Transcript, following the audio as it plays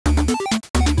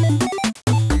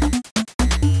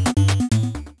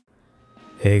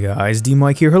Hey guys,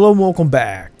 D-Mike here. Hello and welcome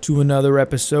back to another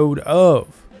episode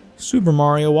of Super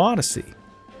Mario Odyssey.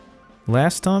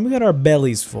 Last time we got our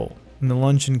bellies full in the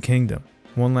Luncheon Kingdom.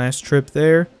 One last trip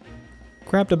there.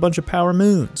 Grabbed a bunch of power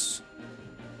moons.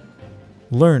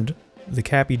 Learned the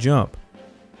Cappy jump.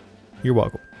 You're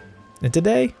welcome. And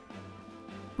today,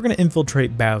 we're going to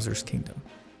infiltrate Bowser's Kingdom.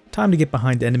 Time to get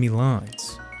behind enemy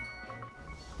lines.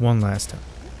 One last time.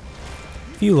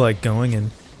 If you like going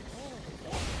and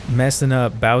messing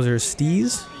up Bowser's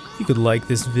steez, you could like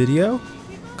this video,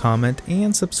 comment,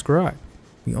 and subscribe.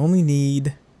 We only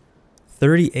need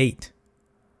 38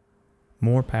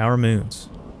 more power moons.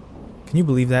 Can you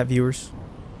believe that, viewers?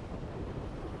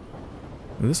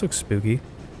 Ooh, this looks spooky.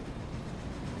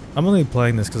 I'm only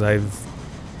playing this because I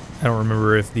don't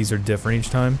remember if these are different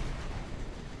each time.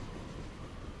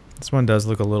 This one does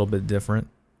look a little bit different.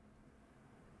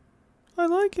 I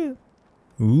like it.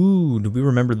 Ooh, do we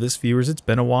remember this, viewers? It's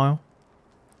been a while.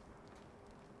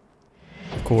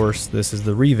 Of course, this is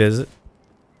the revisit.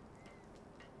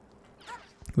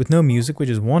 With no music, which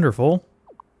is wonderful.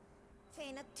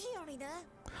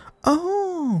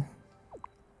 Oh!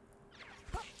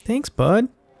 Thanks, bud.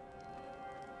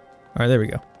 Alright, there we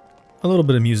go. A little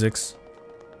bit of music's.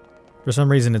 For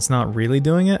some reason, it's not really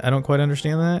doing it. I don't quite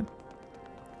understand that.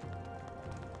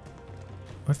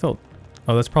 I felt...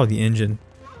 Oh, that's probably the engine.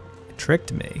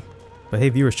 Tricked me. But hey,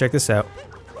 viewers, check this out.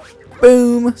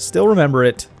 Boom! Still remember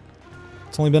it.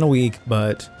 It's only been a week,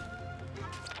 but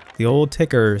the old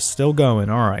ticker is still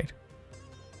going. Alright.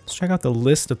 Let's check out the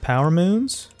list of power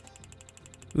moons.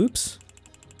 Oops.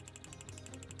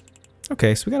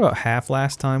 Okay, so we got about half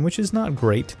last time, which is not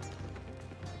great.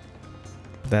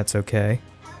 But that's okay.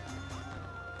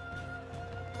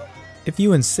 If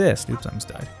you insist. Oops, I almost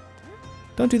died.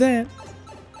 Don't do that.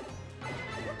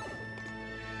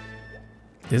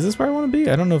 Is this where I want to be?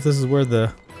 I don't know if this is where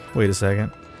the... Wait a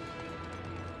second.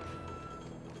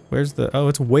 Where's the... Oh,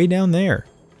 it's way down there.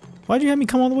 Why'd you have me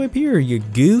come all the way up here, you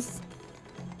goof?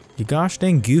 You gosh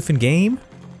dang goof and game?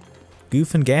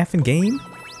 Goof and gaff and game?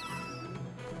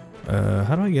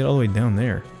 How do I get all the way down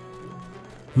there?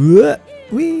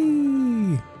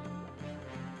 Whee!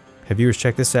 Hey viewers,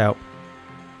 check this out.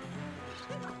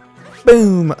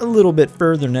 Boom! A little bit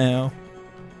further now.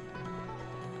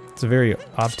 It's a very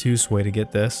obtuse way to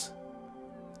get this.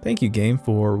 Thank you, game,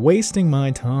 for wasting my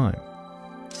time.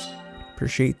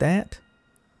 Appreciate that.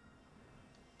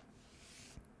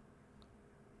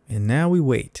 And now we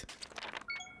wait.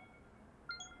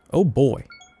 Oh boy.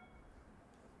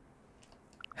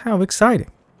 How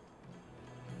exciting.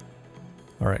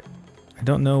 Alright. I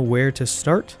don't know where to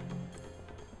start.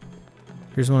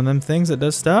 Here's one of them things that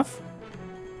does stuff.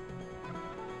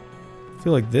 I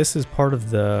feel like this is part of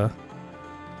the...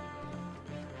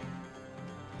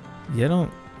 Yeah,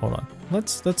 don't... Hold on.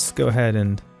 Let's go ahead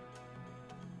and...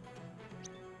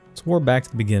 Let's warp back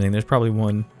to the beginning. There's probably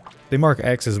one... They mark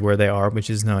X's where they are, which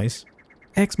is nice.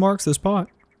 X marks the spot.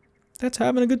 That's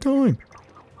having a good time.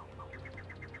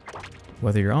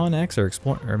 Whether you're on X or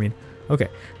exploring... I mean... Okay,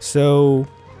 so...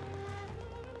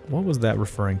 What was that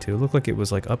referring to? It looked like it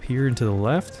was like up here and to the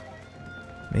left?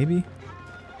 Maybe?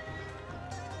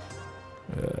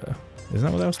 Isn't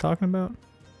that what I was talking about?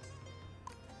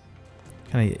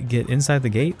 Can I get inside the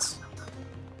gates?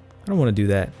 I don't want to do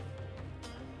that.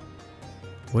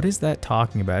 What is that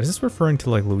talking about? Is this referring to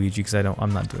like Luigi? Because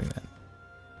I'm not doing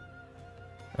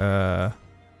that.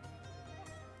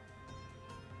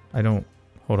 I don't...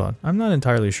 Hold on. I'm not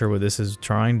entirely sure what this is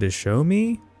trying to show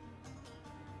me.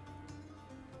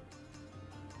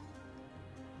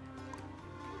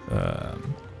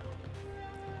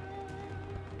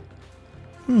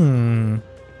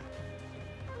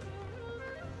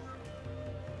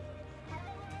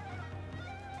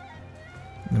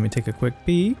 Let me take a quick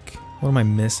peek. What am I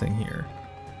missing here?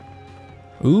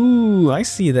 Ooh, I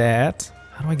see that.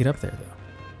 How do I get up there, though?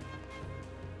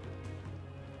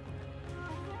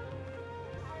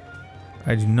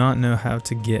 I do not know how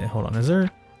to get... Hold on, is there...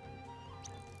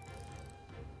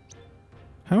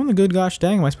 How in the good gosh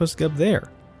dang am I supposed to get up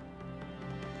there?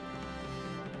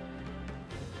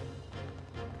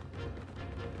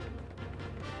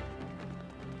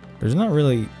 There's not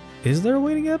really... Is there a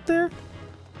way to get up there?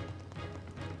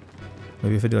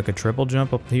 Maybe if I do like a triple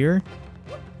jump up here?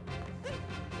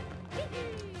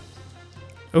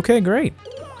 Okay, great.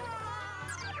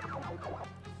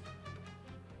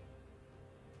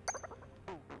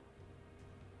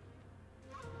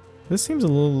 This seems a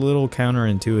little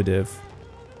counterintuitive.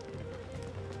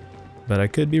 But I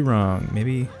could be wrong.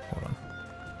 Maybe... Hold on.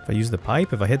 If I use the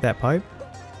pipe? If I hit that pipe?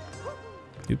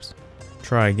 Oops.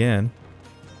 try again.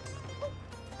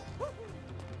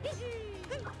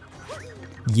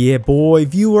 Yeah, boy,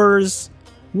 viewers!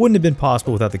 Wouldn't have been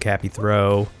possible without the Cappy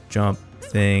throw, jump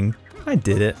thing. I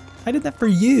did it. I did that for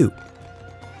you.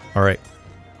 Alright.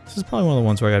 This is probably one of the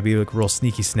ones where I gotta be like a real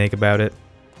sneaky snake about it.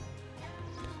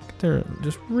 Get there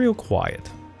just real quiet.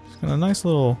 Just got a nice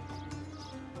little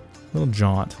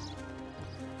jaunt.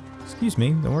 Excuse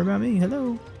me, don't worry about me.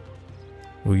 Hello.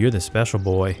 Ooh, you're the special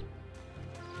boy.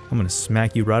 I'm gonna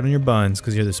smack you right on your buns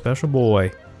because you're the special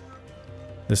boy.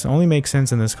 This only makes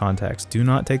sense in this context. Do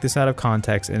not take this out of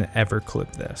context and ever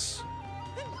clip this.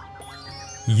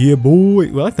 Yeah, boy.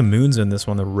 Well, I like the moons in this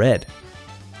one. They're red.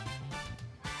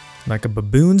 Like a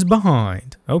baboon's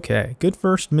behind. Okay, good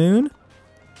first moon.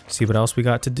 See what else we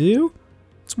got to do?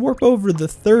 Let's warp over to the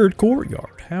third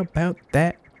courtyard. How about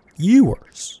that,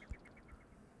 viewers?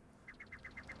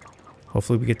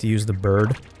 Hopefully we get to use the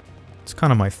bird. It's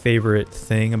kind of my favorite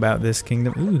thing about this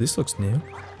kingdom. Ooh, this looks new.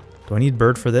 Do I need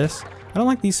bird for this? I don't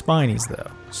like these spinies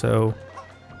though. So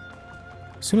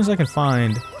as soon as I can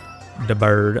find the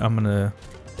bird, I'm gonna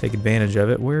take advantage of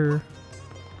it. Where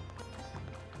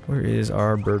is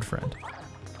our bird friend?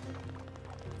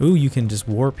 Ooh, you can just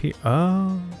warp here.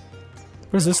 Oh,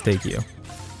 where does this take you?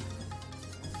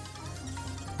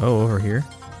 Oh, over here.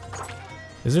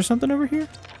 Is there something over here?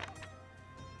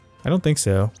 I don't think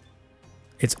so.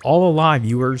 It's all alive,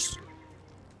 viewers.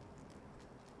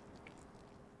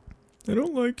 I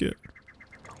don't like it.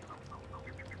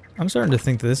 I'm starting to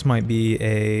think that this might be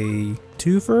a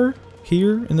twofer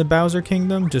here in the Bowser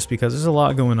Kingdom, just because there's a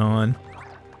lot going on,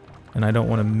 and I don't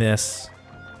want to miss.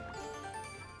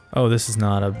 Oh, this is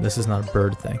not a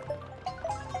bird thing.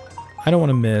 I don't want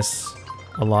to miss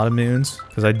a lot of moons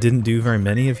because I didn't do very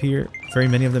many of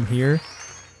them here.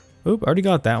 Oop, already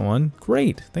got that one.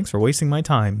 Great. Thanks for wasting my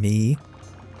time, me.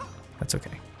 That's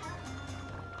okay.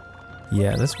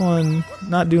 Yeah, this one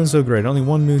not doing so great. Only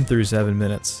one moon through 7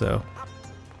 minutes, so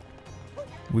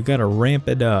we gotta ramp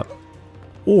it up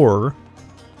or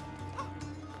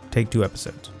take 2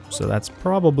 episodes. So that's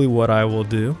probably what I will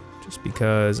do, just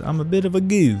because I'm a bit of a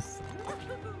goof.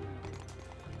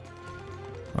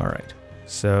 Alright,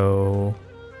 so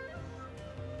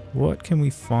what can we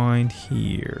find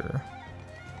here?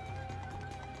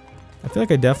 I feel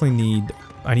like I definitely need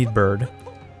bird.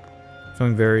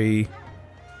 Feeling very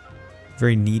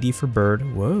needy for bird.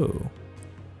 Whoa.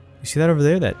 You see that over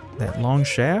there? That long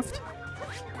shaft?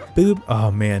 Boop. Oh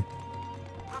man.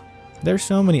 There's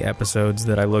so many episodes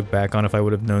that I look back on if I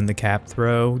would have known the cap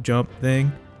throw jump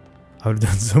thing. I would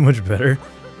have done so much better.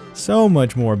 So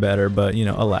much more better, but you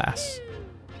know, alas.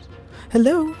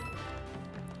 Hello.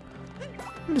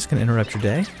 I'm just gonna interrupt your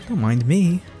day. Don't mind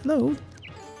me. Hello.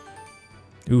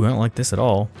 Ooh, I don't like this at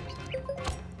all.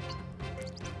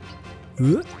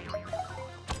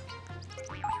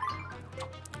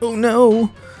 Oh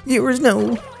no! Viewers,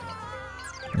 no!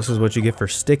 This is what you get for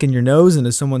sticking your nose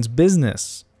into someone's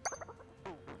business.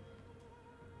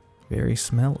 Very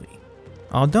smelly.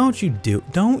 Oh, don't you.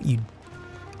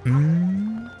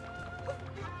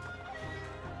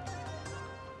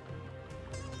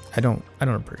 I don't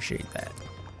appreciate that.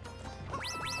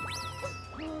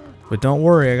 But don't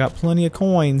worry, I got plenty of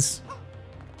coins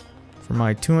for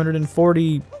my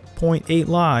 240.8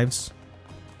 lives.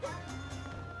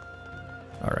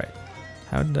 Alright,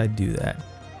 how did I do that?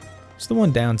 So the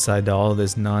one downside to all of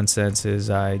this nonsense is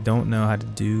I don't know how to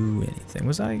do anything.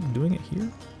 Was I doing it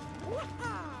here?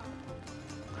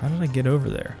 How did I get over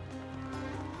there?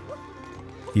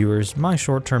 Viewers, my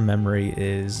short-term memory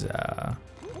is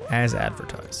as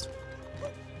advertised.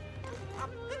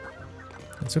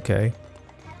 It's okay.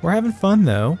 We're having fun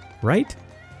though, right?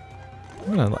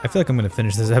 I feel like I'm gonna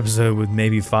finish this episode with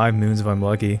maybe 5 moons if I'm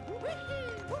lucky.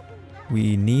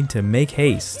 We need to make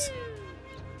haste.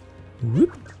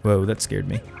 Whoop. Whoa, that scared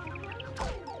me.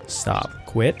 Stop.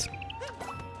 Quit.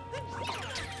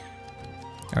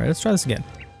 Alright, let's try this again.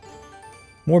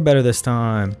 More better this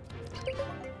time.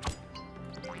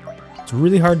 It's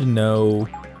really hard to know.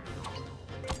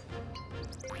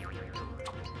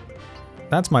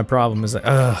 That's my problem, is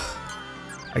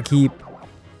I keep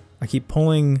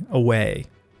pulling away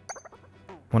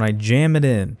when I jam it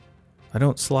in. I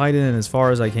don't slide in as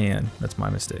far as I can. That's my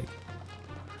mistake.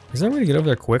 Is there a way to get over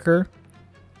there quicker?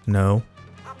 No.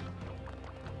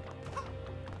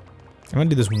 I'm gonna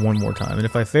do this one more time, and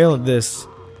if I fail at this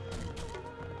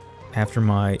after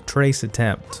my trace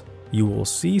attempt, you will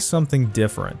see something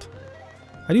different.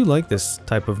 I do like this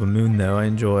type of a moon though. I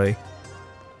enjoy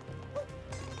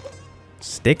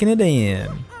sticking it in,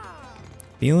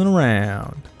 feeling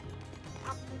around.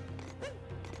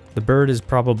 The bird is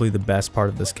probably the best part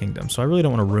of this kingdom, so I really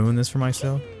don't want to ruin this for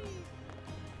myself.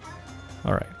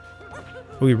 Alright.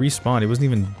 Oh, he respawned. He wasn't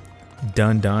even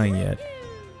done dying yet.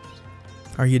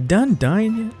 Are you done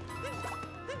dying yet?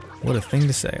 What a thing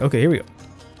to say. Okay, here we go.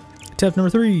 Attempt number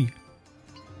 3.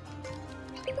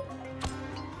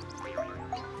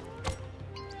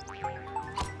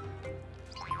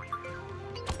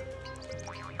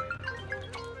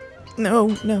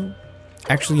 No, no.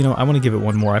 Actually, you know, I want to give it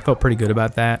one more. I felt pretty good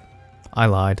about that. I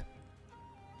lied.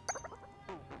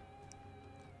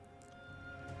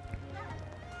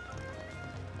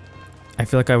 I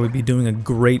feel like I would be doing a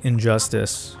great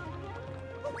injustice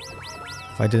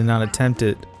if I did not attempt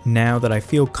it now that I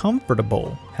feel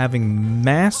comfortable having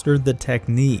mastered the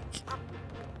technique.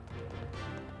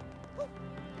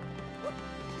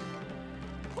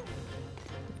 It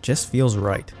just feels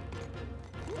right.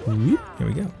 Here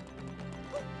we go.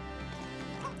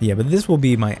 Yeah, but this will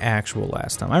be my actual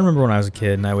last time. I remember when I was a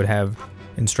kid and I would have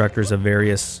instructors of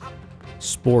various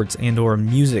sports and or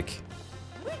music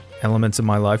elements in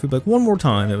my life who'd be like, one more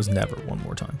time. It was never one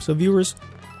more time. So viewers,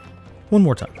 one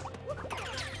more time.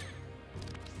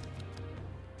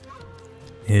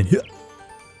 And yeah.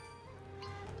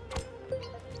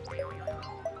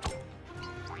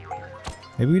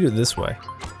 Maybe we do it this way.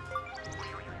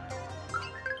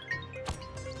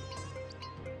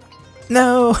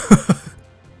 No!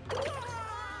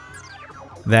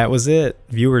 That was it.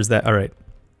 Viewers, that... Alright.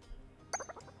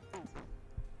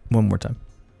 One more time.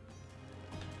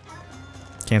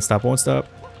 Can't stop, won't stop.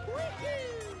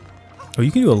 Oh,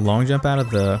 you can do a long jump out of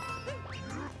the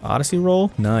Odyssey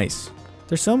roll? Nice.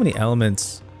 There's so many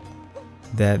elements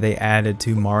that they added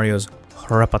to Mario's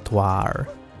repertoire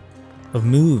of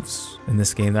moves in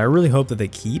this game that I really hope that they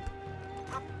keep.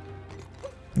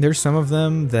 There's some of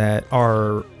them that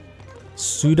are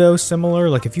pseudo-similar.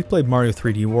 Like if you played Mario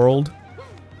 3D World,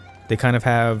 they kind of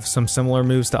have some similar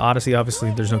moves to Odyssey.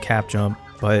 Obviously, there's no cap jump,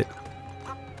 but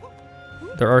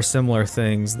there are similar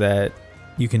things that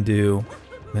you can do.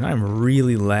 Man, I'm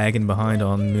really lagging behind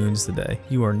on moons today.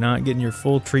 You are not getting your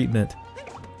full treatment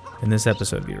in this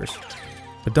episode, viewers.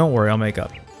 But don't worry, I'll make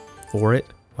up for it.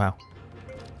 Wow.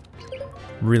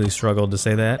 Really struggled to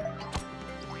say that.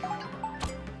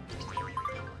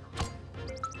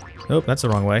 Nope, that's the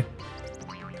wrong way.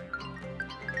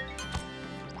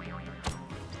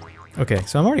 Okay,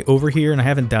 so I'm already over here and I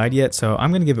haven't died yet, so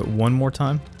I'm going to give it one more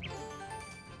time.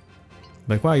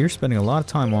 Like, wow, you're spending a lot of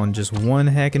time on just one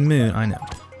heckin' moon. I know.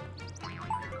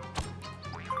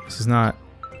 This is not...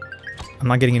 I'm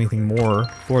not getting anything more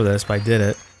for this, but I did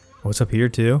it. Oh, it's up here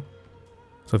too?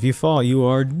 So if you fall, you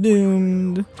are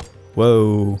doomed.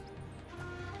 Whoa.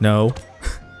 No.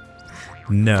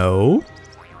 No.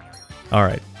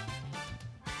 Alright.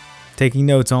 Taking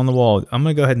notes on the wall. I'm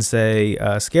going to go ahead and say,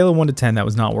 scale of 1 to 10, that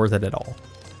was not worth it at all.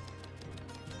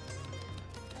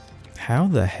 How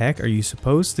the heck are you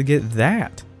supposed to get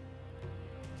that?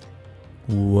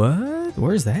 What?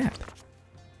 Where's that?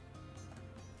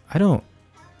 I don't...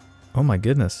 Oh my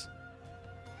goodness.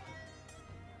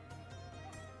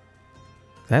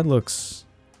 That looks...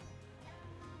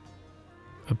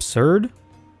 absurd.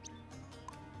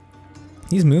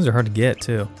 These moves are hard to get,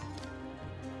 too.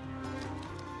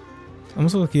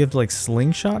 Almost like you have to, like,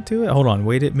 slingshot to it? Hold on,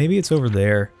 wait, maybe it's over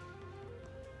there.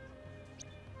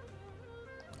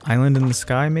 Island in the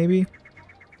sky, maybe?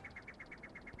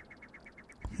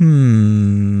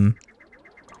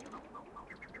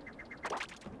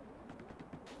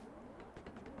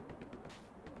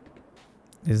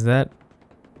 Is that...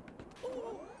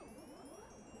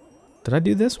 Did I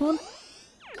do this one?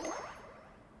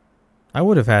 I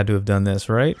would have had to have done this,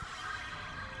 right?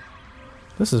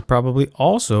 This is probably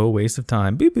also a waste of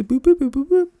time. Boop, boop, boop, boop, boop, boop,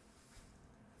 boop.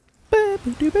 Boop,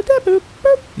 boop, boop, boop, boop,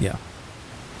 boop. Yeah.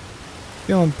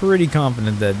 Feeling pretty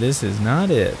confident that this is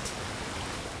not it.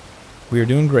 We are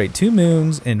doing great. 2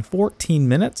 moons in 14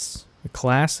 minutes. A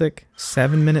classic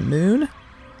 7-minute moon.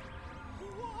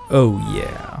 Oh,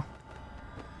 yeah.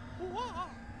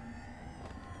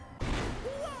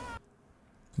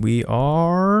 We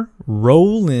are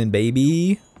rolling,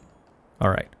 baby. All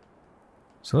right.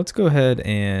 So let's go ahead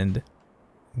and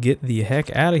get the heck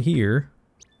out of here.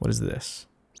 What is this?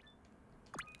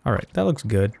 All right, that looks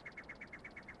good.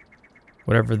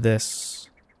 Whatever this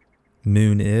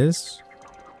moon is.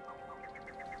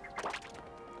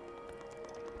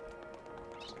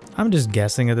 I'm just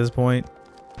guessing at this point.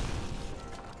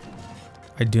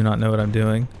 I do not know what I'm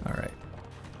doing. All right.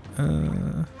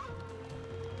 I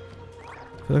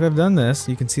feel like I've done this.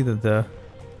 You can see that the...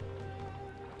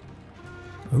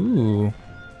 Ooh.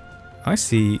 I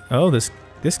see. Oh, this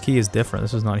key is different.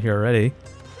 This was not here already.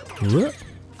 Whoop.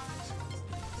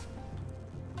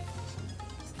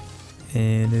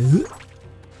 And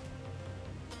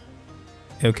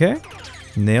Okay.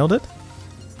 Nailed it.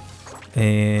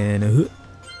 And...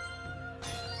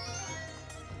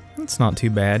 That's not too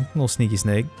bad. A little sneaky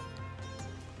snake.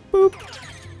 Boop.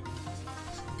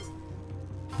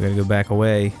 We gotta go back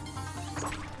away.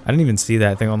 I didn't even see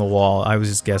that thing on the wall. I was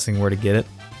just guessing where to get it.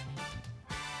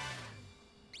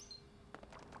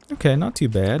 Okay, not too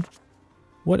bad.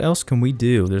 What else can we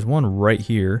do? There's one right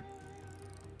here.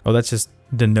 Oh, that's just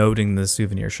denoting the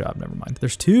souvenir shop. Never mind.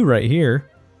 There's two right here.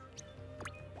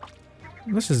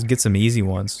 Let's just get some easy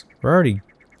ones. We're already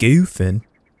goofing.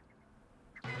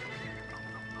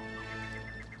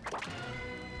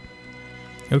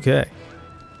 Okay.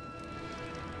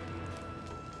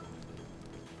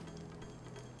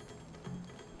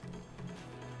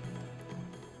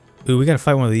 Ooh, we gotta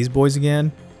fight one of these boys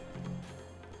again.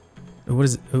 Ooh, what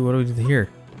is it? Ooh, what do we do here?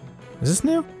 Is this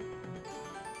new?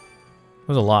 That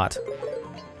was a lot.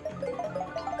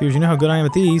 Dude, you know how good I am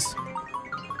at these.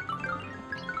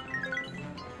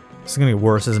 This is gonna get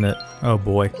worse, isn't it? Oh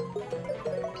boy. It's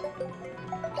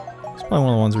probably one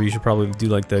of the ones where you should probably do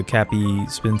like the Cappy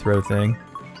spin throw thing.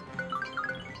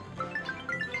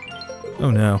 Oh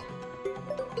no.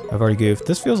 I've already goofed.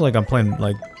 This feels like I'm playing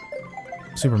like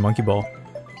Super Monkey Ball.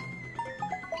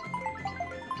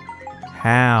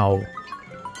 How?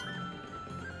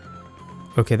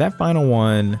 Okay, that final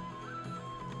one,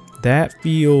 that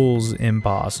feels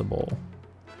impossible.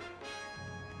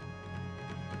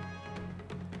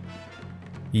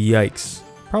 Yikes.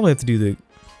 Probably have to do the...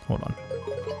 Hold on.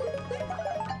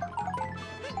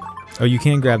 Oh, you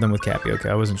can grab them with Cappy. Okay,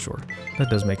 I wasn't sure. That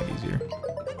does make it easier.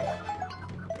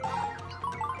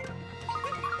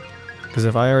 Because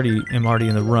if I am already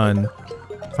in the run,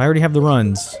 if I already have the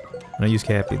runs, and I use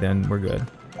Cappy, then we're good.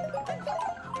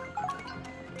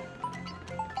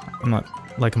 I'm not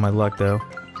liking my luck, though.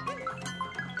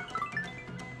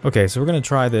 Okay, so we're gonna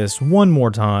try this one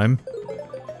more time.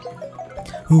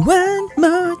 One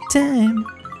more time.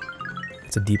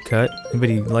 It's a deep cut.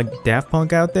 Anybody like Daft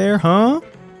Punk out there, huh?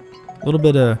 A little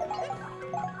bit of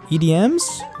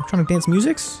EDMs? Electronic dance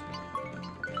musics?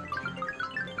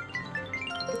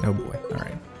 Oh boy,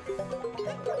 alright.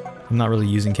 I'm not really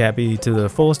using Cappy to the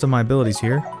fullest of my abilities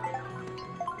here.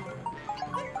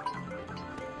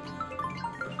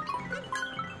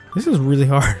 This is really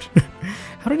hard.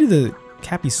 How do I do the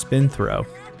Cappy spin throw?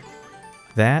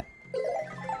 That?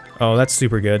 Oh, that's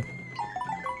super good.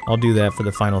 I'll do that for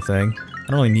the final thing. I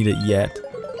don't really need it yet.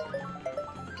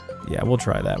 Yeah, we'll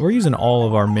try that. We're using all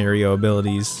of our Mario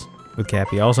abilities with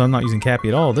Cappy. Also, I'm not using Cappy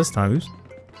at all this time. Oops.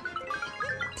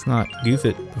 Let's not goof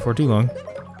it before too long.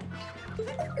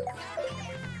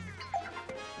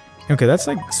 Okay, that's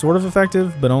like sort of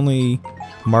effective, but only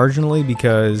marginally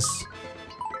because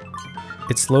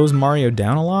it slows Mario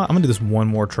down a lot. I'm gonna do this one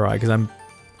more try because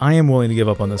I am willing to give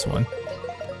up on this one.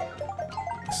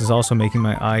 This is also making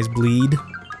my eyes bleed.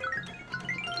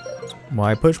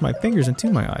 Why I push my fingers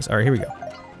into my eyes. Alright, here we go.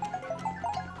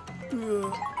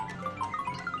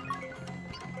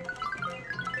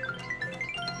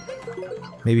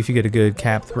 Maybe if you get a good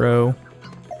cap throw.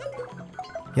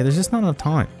 Yeah, there's just not enough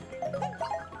time.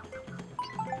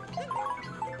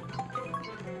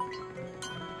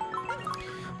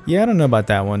 Yeah, I don't know about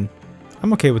that one.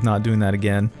 I'm okay with not doing that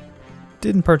again.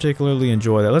 Didn't particularly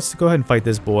enjoy that. Let's go ahead and fight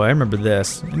this boy. I remember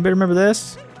this. Anybody remember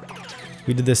this?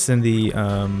 We did this in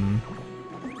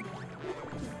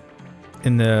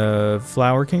the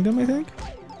Flower Kingdom, I think.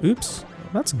 Oops,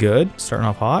 that's good. Starting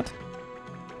off hot.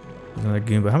 There's another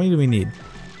Goomba. How many do we need?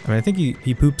 I mean, I think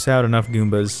he poops out enough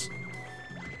Goombas.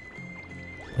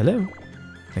 Hello.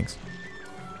 Thanks.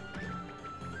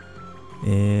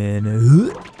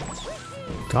 And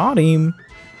got him.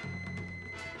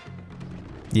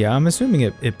 Yeah, I'm assuming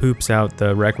it poops out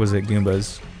the requisite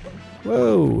Goombas.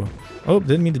 Whoa. Oh,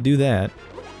 didn't mean to do that.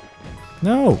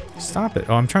 No, stop it.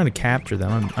 Oh, I'm trying to capture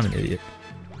them. I'm an idiot.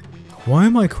 Why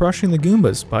am I crushing the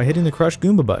Goombas? By hitting the crush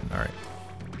Goomba button. Alright.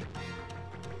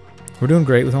 We're doing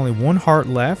great with only one heart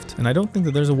left, and I don't think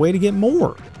that there's a way to get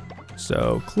more.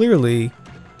 So, clearly,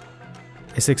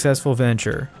 a successful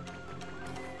venture.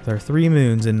 With our 3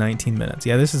 moons in 19 minutes.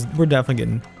 Yeah, we're definitely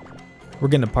getting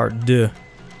a part 2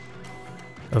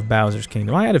 of Bowser's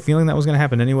Kingdom. I had a feeling that was going to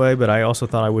happen anyway, but I also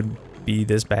thought I would be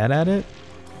this bad at it.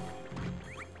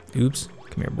 Oops.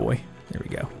 Come here, boy. There we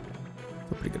go.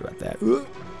 Feel pretty good about that.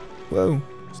 Whoa.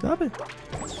 Stop it.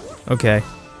 Okay.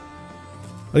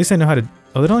 At least I know how to...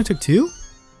 Oh, that only took 2?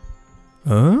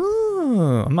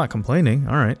 Oh, I'm not complaining.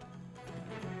 Alright.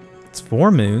 It's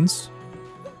 4 moons.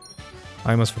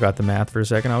 I almost forgot the math for a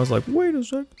second. I was like, wait a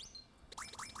sec.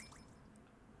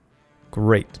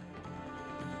 Great.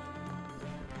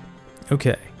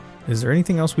 Okay. Is there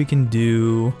anything else we can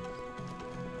do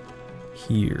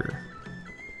here.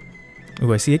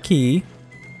 Ooh, I see a key.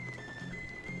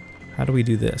 How do we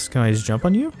do this? Can I just jump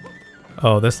on you?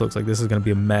 Oh, this looks like this is going to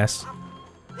be a mess.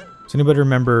 Does anybody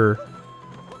remember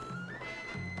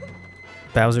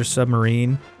Bowser's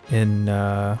Submarine in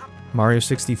Mario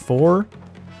 64?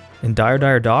 In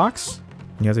Dire Docks?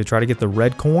 And you have to try to get the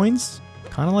red coins?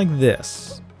 Kind of like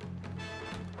this.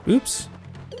 Oops.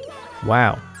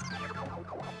 Wow.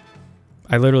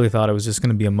 I literally thought it was just going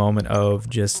to be a moment of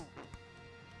just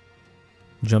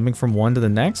jumping from one to the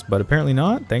next, but apparently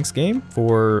not. Thanks, game,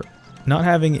 for not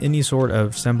having any sort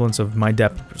of semblance of my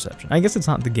depth of perception. I guess it's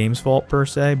not the game's fault per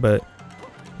se, but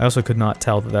I also could not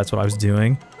tell that that's what I was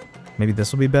doing. Maybe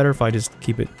this will be better if I just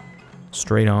keep it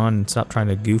straight on and stop trying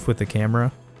to goof with the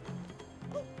camera.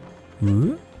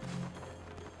 Ooh.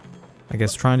 I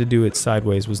guess trying to do it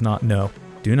sideways was not... No.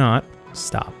 Do not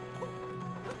stop.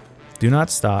 Do not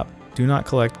stop. Do not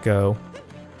collect go.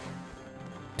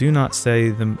 Do not say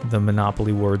the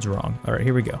Monopoly words wrong. Alright,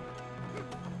 here we go.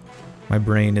 My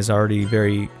brain is already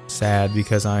very sad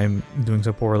because I'm doing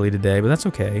so poorly today, but that's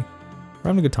okay. We're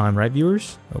having a good time, right,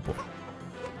 viewers? Oh boy.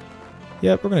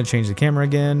 Yep, we're going to change the camera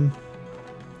again.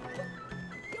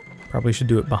 Probably should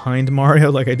do it behind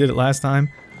Mario like I did it last time.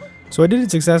 So I did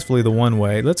it successfully the one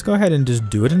way. Let's go ahead and just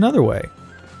do it another way.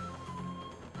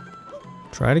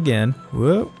 Try it again.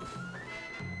 Whoa.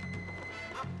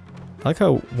 I like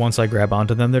how once I grab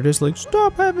onto them, they're just like,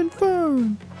 stop having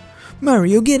fun.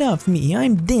 Mario, get off me.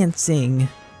 I'm dancing.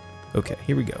 Okay,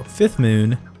 here we go. Fifth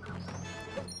moon.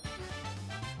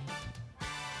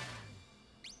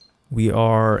 We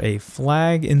are a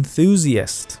flag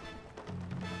enthusiast.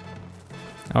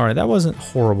 Alright, that wasn't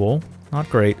horrible. Not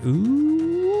great.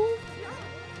 Ooh.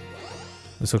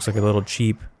 This looks like a little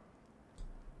cheap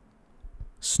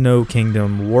Snow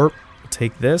Kingdom warp. We'll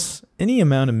take this. Any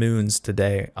amount of moons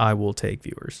today, I will take,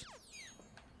 viewers.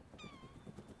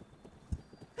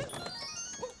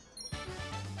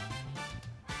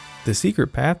 The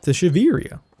secret path to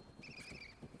Shiveria.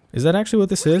 Is that actually what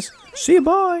this is? See you,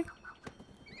 bye!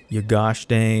 You gosh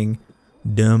dang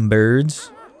dumb birds.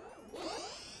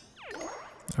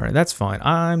 Alright, that's fine.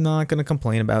 I'm not gonna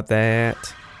complain about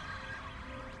that.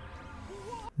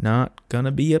 Not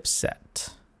gonna be upset.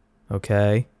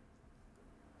 Okay.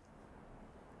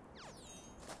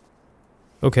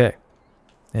 Okay.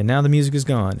 And now the music is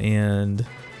gone, and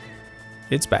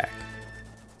it's back.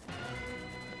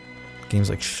 Game's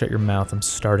like, shut your mouth, I'm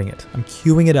starting it. I'm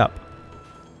queuing it up.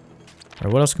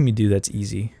 Alright, what else can we do that's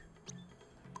easy?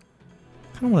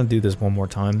 I kinda wanna do this one more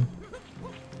time.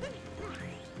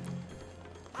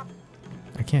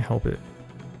 I can't help it.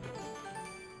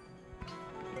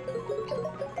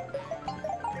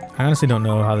 I honestly don't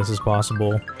know how this is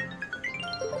possible.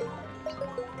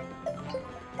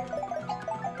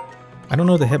 I don't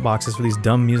know what the hitbox is for these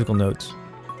dumb musical notes.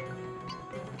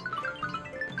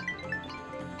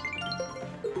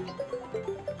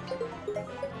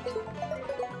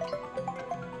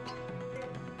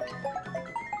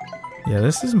 Yeah,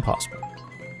 this is impossible.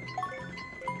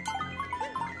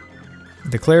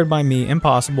 Declared by me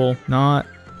impossible, not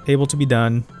able to be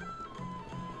done.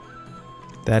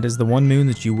 That is the one moon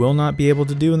that you will not be able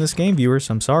to do in this game, viewers.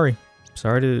 I'm sorry.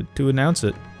 Sorry to announce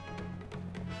it.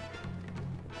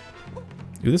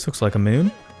 Ooh, this looks like a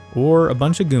moon. Or a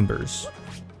bunch of Goombers.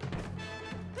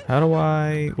 How do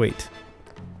I... Wait.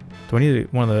 Do I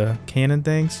need one of the cannon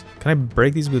things? Can I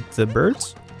break these with the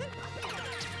birds?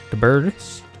 The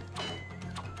birds?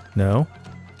 No.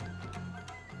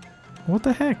 What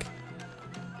the heck?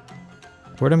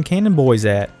 Where them cannon boys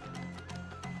at?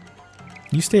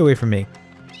 You stay away from me.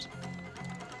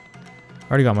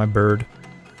 Already got my bird.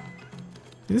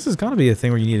 This has got to be a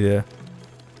thing where you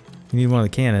need one of the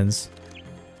cannons.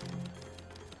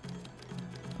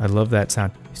 I love that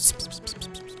sound.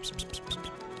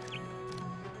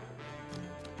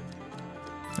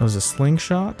 That was a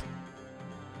slingshot.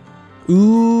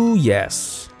 Ooh,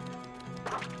 yes.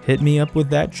 Hit me up with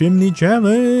that chimney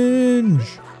challenge.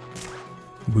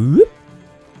 Boop.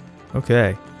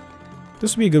 Okay.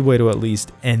 This would be a good way to at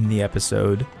least end the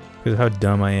episode because of how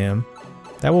dumb I am.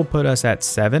 That will put us at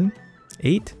 7,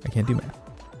 8. I can't do math.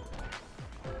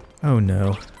 Oh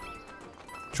no.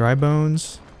 Dry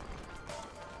bones.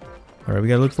 Alright, we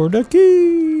gotta look for a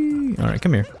ducky. Alright,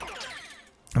 come here.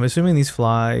 I'm assuming these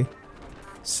fly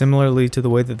similarly to the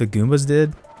way that the Goombas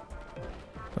did.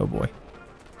 Oh boy.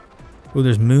 Oh,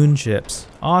 there's moon chips.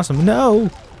 Awesome. No!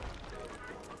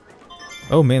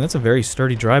 Oh man, that's a very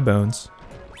sturdy dry bones.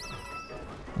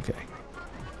 Okay.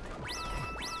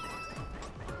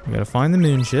 We gotta find the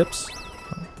moon chips.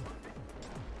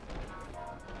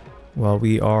 While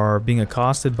we are being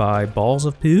accosted by balls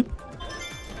of poop.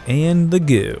 and the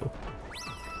goo.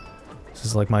 This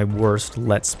is like my worst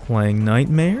Let's Playing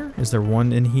nightmare. Is there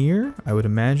one in here? I would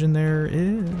imagine there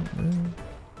is.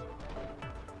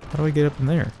 How do I get up in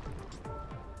there?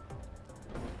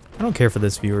 I don't care for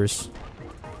this, viewers.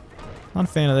 Not a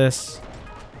fan of this.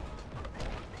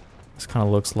 This kind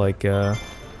of looks like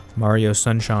Mario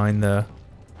Sunshine, the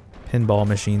pinball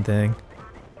machine thing.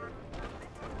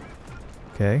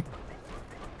 Okay.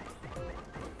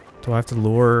 Do I have to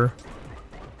lure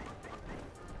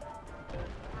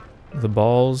the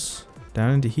balls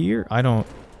down into here? I don't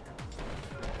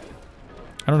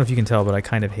know if you can tell, but I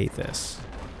kind of hate this.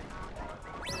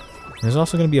 There's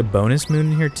also going to be a bonus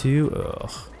moon in here too.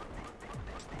 Ugh.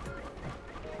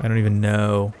 I don't even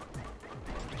know.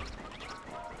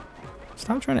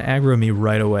 Stop trying to aggro me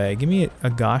right away. Give me a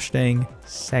gosh dang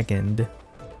second.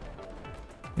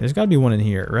 There's got to be one in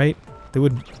here, right? They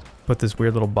would put this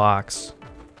weird little box.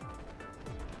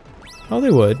 Oh,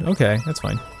 they would. Okay, that's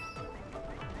fine.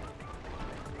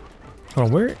 Hold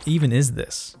on, where even is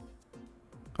this?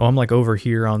 Oh, I'm like over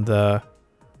here on the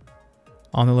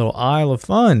little Isle of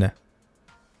Fun.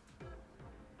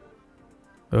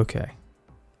 Okay.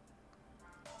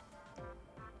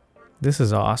 This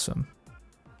is awesome.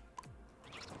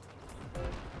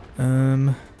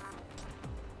 I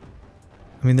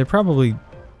mean, they're probably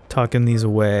tucking these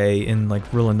away in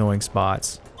like real annoying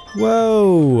spots.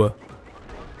 Whoa!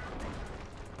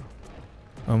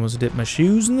 Almost dipped my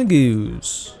shoes in the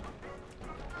goose.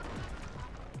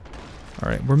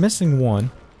 Alright, we're missing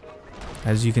one.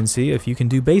 As you can see, if you can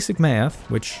do basic math,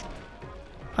 which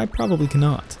I probably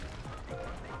cannot.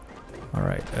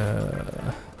 Alright,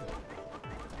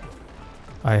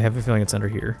 I have a feeling it's under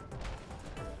here.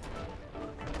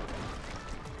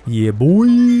 Yeah,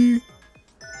 boy!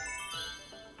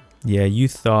 Yeah, you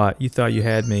thought you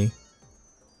had me.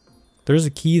 There's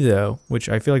a key though, which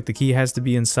I feel like the key has to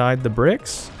be inside the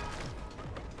bricks.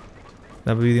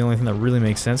 That would be the only thing that really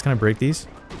makes sense. Can I break these?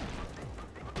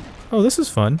 Oh, this is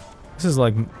fun. This is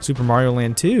like Super Mario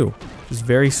Land 2. Just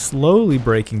very slowly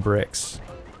breaking bricks.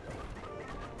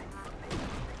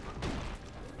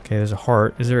 Okay, there's a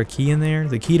heart. Is there a key in there?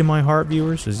 The key to my heart,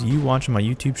 viewers, is you watching my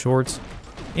YouTube shorts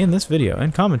and this video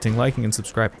and commenting, liking, and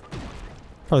subscribing.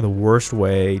 Probably the worst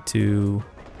way to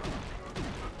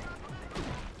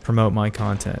promote my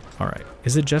content. Alright.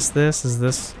 Is it just this? Is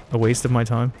this a waste of my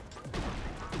time?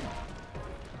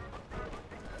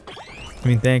 I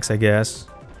mean, thanks, I guess.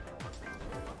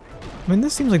 I mean,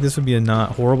 this seems like this would be a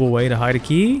not horrible way to hide a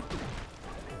key.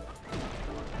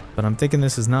 But I'm thinking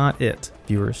this is not it,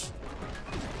 viewers.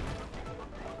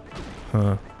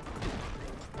 Huh.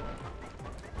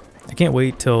 I can't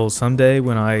wait till someday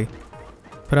when I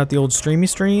put out the old streamy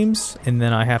streams, and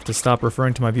then I have to stop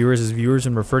referring to my viewers as viewers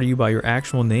and refer to you by your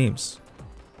actual names.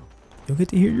 You'll get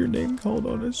to hear your name called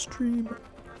on a stream.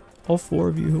 All 4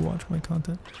 of you who watch my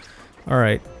content.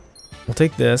 Alright. We'll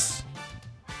take this.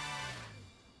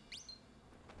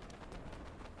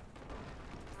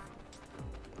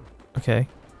 Okay.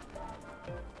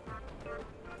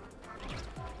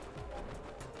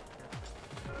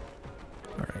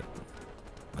 Alright.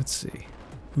 Let's see.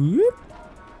 Whoop.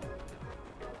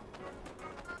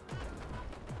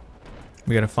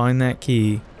 We gotta find that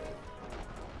key.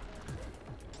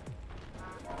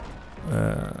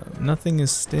 Nothing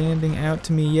is standing out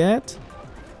to me yet.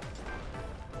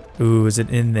 Ooh, is it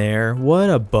in there?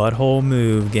 What a butthole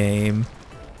move, game.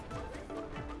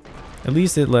 At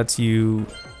least it lets you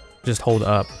just hold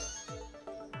up.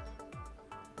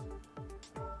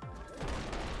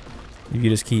 If you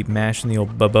just keep mashing the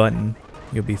old button,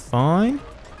 you'll be fine.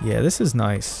 Yeah, this is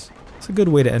nice. It's a good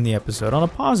way to end the episode on a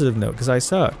positive note, because I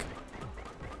suck.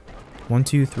 1,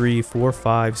 2, 3, 4,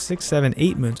 5, 6, 7,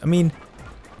 8 moons. I mean,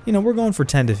 you know, we're going for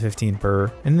 10 to 15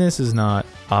 per, and this is not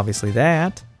obviously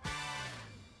that.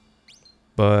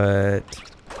 But,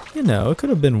 you know, it could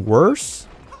have been worse.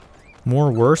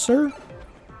 More worser.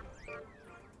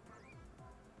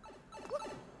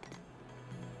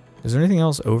 Is there anything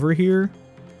else over here?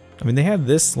 I mean, they have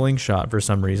this slingshot for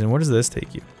some reason. Where does this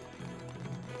take you?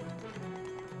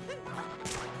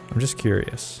 I'm just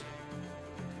curious.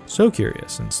 So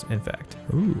curious, in fact.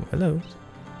 Ooh, hello.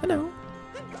 Hello.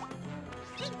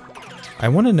 I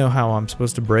want to know how I'm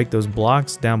supposed to break those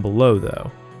blocks down below,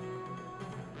 though.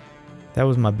 That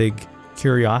was my big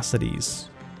curiosities.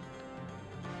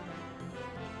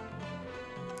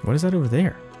 What is that over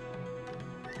there?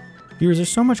 Viewers, there's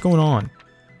so much going on.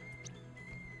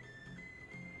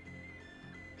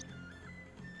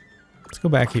 Let's go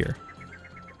back here.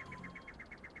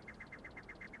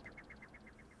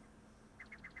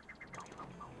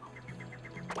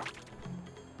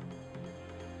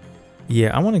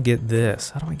 Yeah, I want to get this.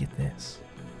 How do I get this?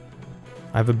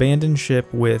 I've abandoned ship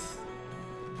with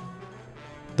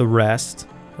the rest.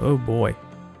 Oh boy.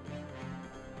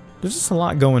 There's just a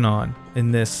lot going on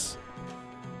in this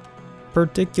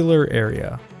particular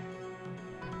area.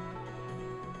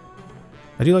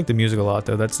 I do like the music a lot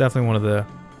though. That's definitely one of the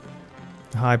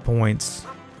high points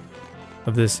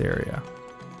of this area.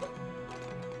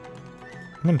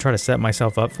 I'm going to try to set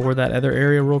myself up for that other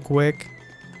area real quick.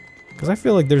 Because I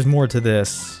feel like there's more to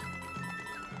this.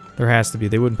 There has to be.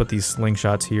 They wouldn't put these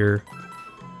slingshots here.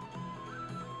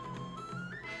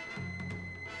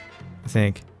 I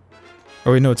think.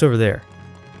 Oh wait, no, it's over there.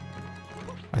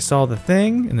 I saw the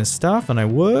thing and the stuff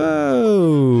and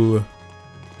whoa!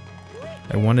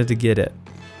 I wanted to get it.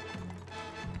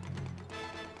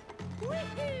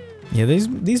 Yeah,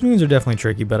 these moons are definitely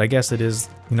tricky, but I guess it is,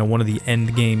 you know, one of the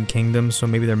end game kingdoms, so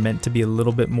maybe they're meant to be a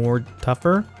little bit more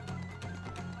tougher.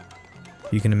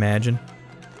 You can imagine.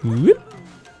 Whoop.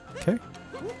 Okay.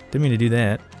 Didn't mean to do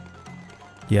that.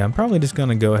 Yeah, I'm probably just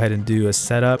gonna go ahead and do a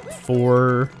setup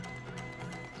for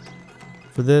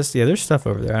this. Yeah, there's stuff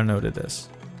over there. I don't know what it is.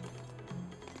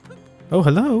 Oh,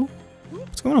 hello.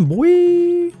 What's going on,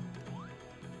 boy?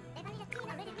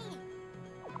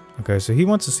 Okay, so he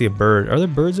wants to see a bird. Are there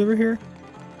birds over here?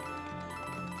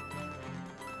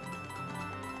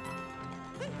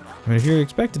 I mean, if you're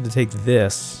expected to take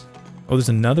this... Oh, there's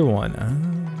another one.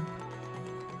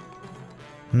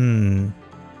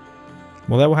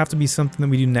 Well, that will have to be something that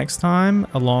we do next time,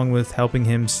 along with helping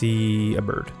him see a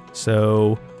bird.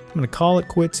 So, I'm going to call it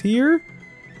quits here.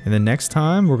 And then next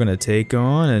time, we're going to take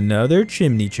on another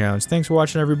chimney challenge. Thanks for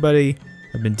watching, everybody.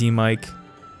 I've been D-Mike.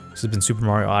 This has been Super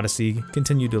Mario Odyssey.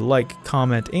 Continue to like,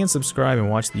 comment, and subscribe and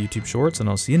watch the YouTube shorts, and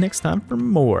I'll see you next time for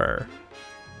more.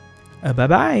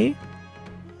 Bye-bye.